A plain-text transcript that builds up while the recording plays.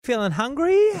Feeling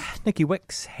hungry? Nikki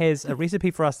Wicks has a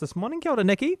recipe for us this morning. Kia ora,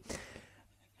 Nikki.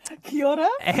 Kia ora.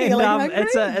 And Feeling hungry?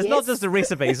 it's not just a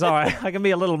recipe. Sorry, I can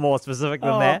be a little more specific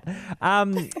than that.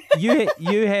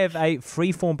 You have a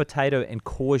freeform potato and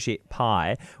courgette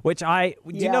pie, which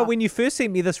you know, when you first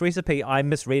sent me this recipe, I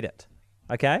misread it.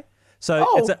 Okay, so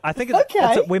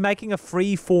we're making a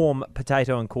freeform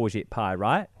potato and courgette pie,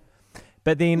 right?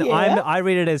 But then I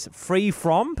read it as free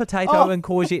from potato and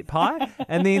courgette pie.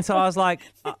 And then so I was like,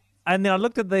 and then I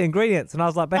looked at the ingredients and I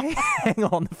was like, but hang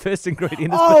on, the first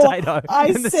ingredient is potato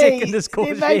and the second is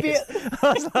courgette.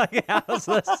 I was like, how's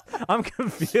this? I'm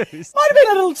confused. Might have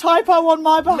been a little typo on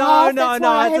my behalf. No.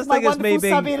 I just think it's me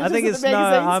being. I think it's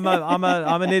I'm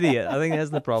an idiot. I think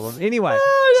that's the problem. Anyway,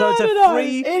 so it's a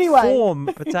free form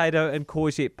potato and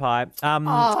courgette pie.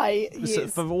 So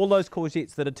for all those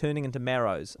courgettes that are turning into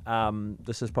marrows,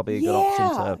 this is probably a good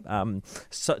option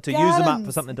to use them up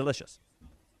for something delicious.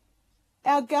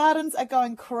 Our gardens are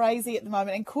going crazy at the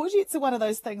moment, and courgettes are one of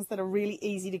those things that are really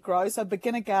easy to grow. So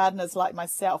beginner gardeners like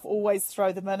myself always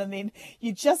throw them in, and then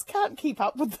you just can't keep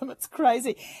up with them. It's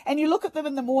crazy. And you look at them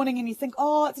in the morning and you think,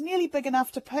 oh, it's nearly big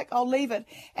enough to pick. I'll leave it.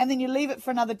 And then you leave it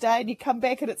for another day and you come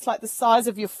back and it's like the size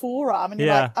of your forearm. And you're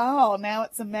like, oh, now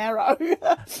it's a marrow.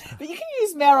 But you can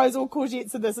use marrows or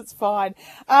courgettes in this. It's fine.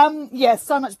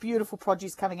 So much beautiful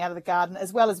produce coming out of the garden,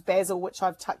 as well as basil, which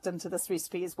I've tucked into this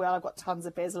recipe as well. I've got tons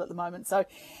of basil at the moment. So,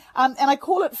 and I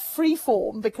call it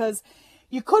freeform because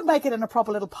you could make it in a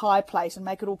proper little pie plate and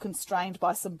make it all constrained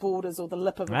by some borders or the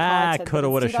lip of a pie tin. Coulda,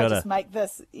 woulda, shoulda. I just make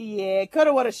this,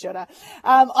 coulda, woulda, shoulda.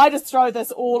 I just throw this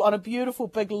all on a beautiful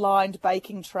big lined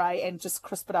baking tray and just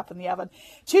crisp it up in the oven.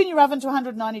 Tune your oven to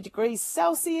 190 degrees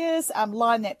Celsius.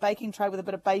 Line that baking tray with a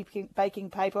bit of baking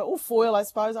paper or foil, I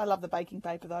suppose. I love the baking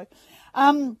paper though.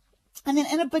 And then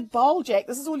in a big bowl, Jack,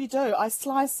 this is all you do. I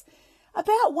slice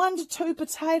about 1 to 2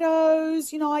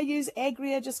 potatoes. You know, I use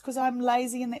Agria just because I'm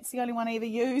lazy and that's the only one I ever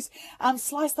use.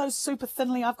 Slice those super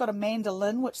thinly. I've got a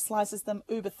mandolin which slices them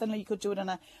uber thinly. You could do it in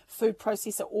a food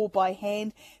processor or by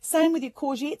hand. Same with your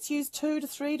courgettes. Use 2 to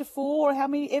 3 to 4 or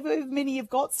however many you've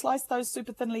got. Slice those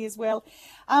super thinly as well.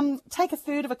 Take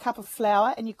 1/3 of a cup of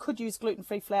flour, and you could use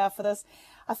gluten-free flour for this.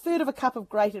 1/3 of a cup of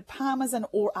grated Parmesan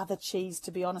or other cheese,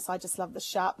 to be honest. I just love the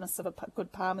sharpness of a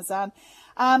good Parmesan.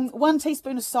 1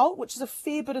 teaspoon of salt, which is a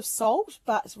fair bit of salt,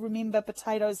 but remember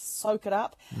potatoes soak it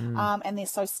up and they're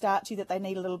so starchy that they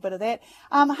need a little bit of that.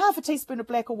 1/2 teaspoon of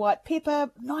black or white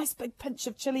pepper, nice big pinch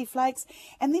of chili flakes,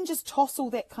 and then just toss all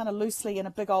that kind of loosely in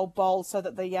a big old bowl so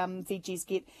that the veggies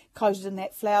get coated in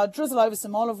that flour. Drizzle over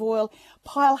some olive oil,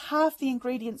 pile half the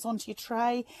ingredients onto your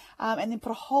tray, and then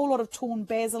put a whole lot of torn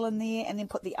basil in there, and then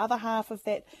put the other half of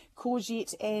that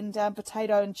courgette and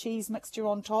potato and cheese mixture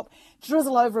on top.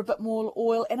 Drizzle over a bit more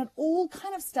oil, and it all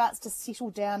kind of starts to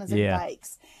settle down as it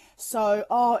bakes. So,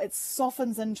 it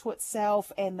softens into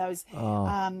itself, and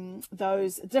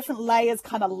those different layers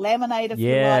kind of laminate, if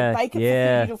you like. Bake it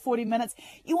for 30 to 40 minutes.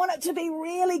 You want it to be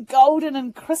really golden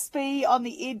and crispy on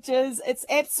the edges. It's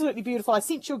absolutely beautiful. I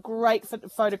sent you a great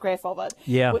photograph of it,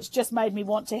 which just made me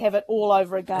want to have it all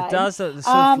over again. It does. It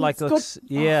sort of like looks,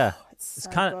 It's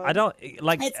kind of, I don't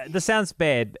like. This sounds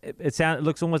bad. It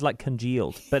looks almost like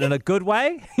congealed, but in a good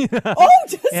way.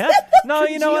 No,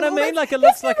 you know what I mean. Like it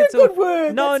looks like it's a good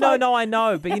word. No, I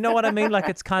know, but you know what I mean. Like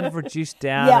it's kind of reduced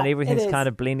down, and everything's kind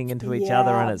of blending into each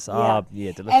other, and it's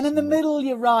delicious. And in the middle,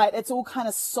 you're right. It's all kind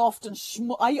of soft and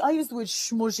I use the word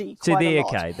schmuzzy quite a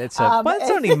lot. Okay, that's but it's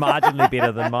only marginally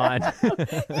better than mine.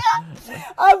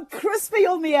 Crispy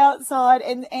on the outside,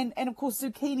 and of course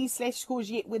zucchini /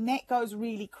 courgette. When that goes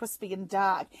really crispy and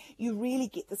dark, you really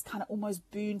get this kind of almost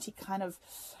burnty kind of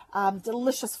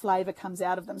delicious flavour comes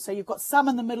out of them. So you've got some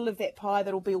in the middle of that pie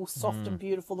that'll be all soft and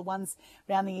beautiful, the ones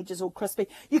around the edges all crispy.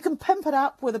 You can pimp it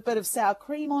up with a bit of sour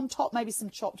cream on top, maybe some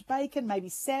chopped bacon, maybe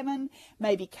salmon,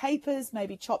 maybe capers,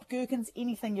 maybe chopped gherkins,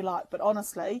 anything you like. But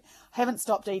honestly, I haven't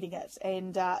stopped eating it,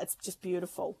 and it's just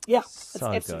beautiful. Yeah, it's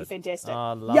absolutely fantastic.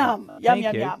 Oh, Yum.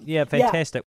 Yeah, fantastic.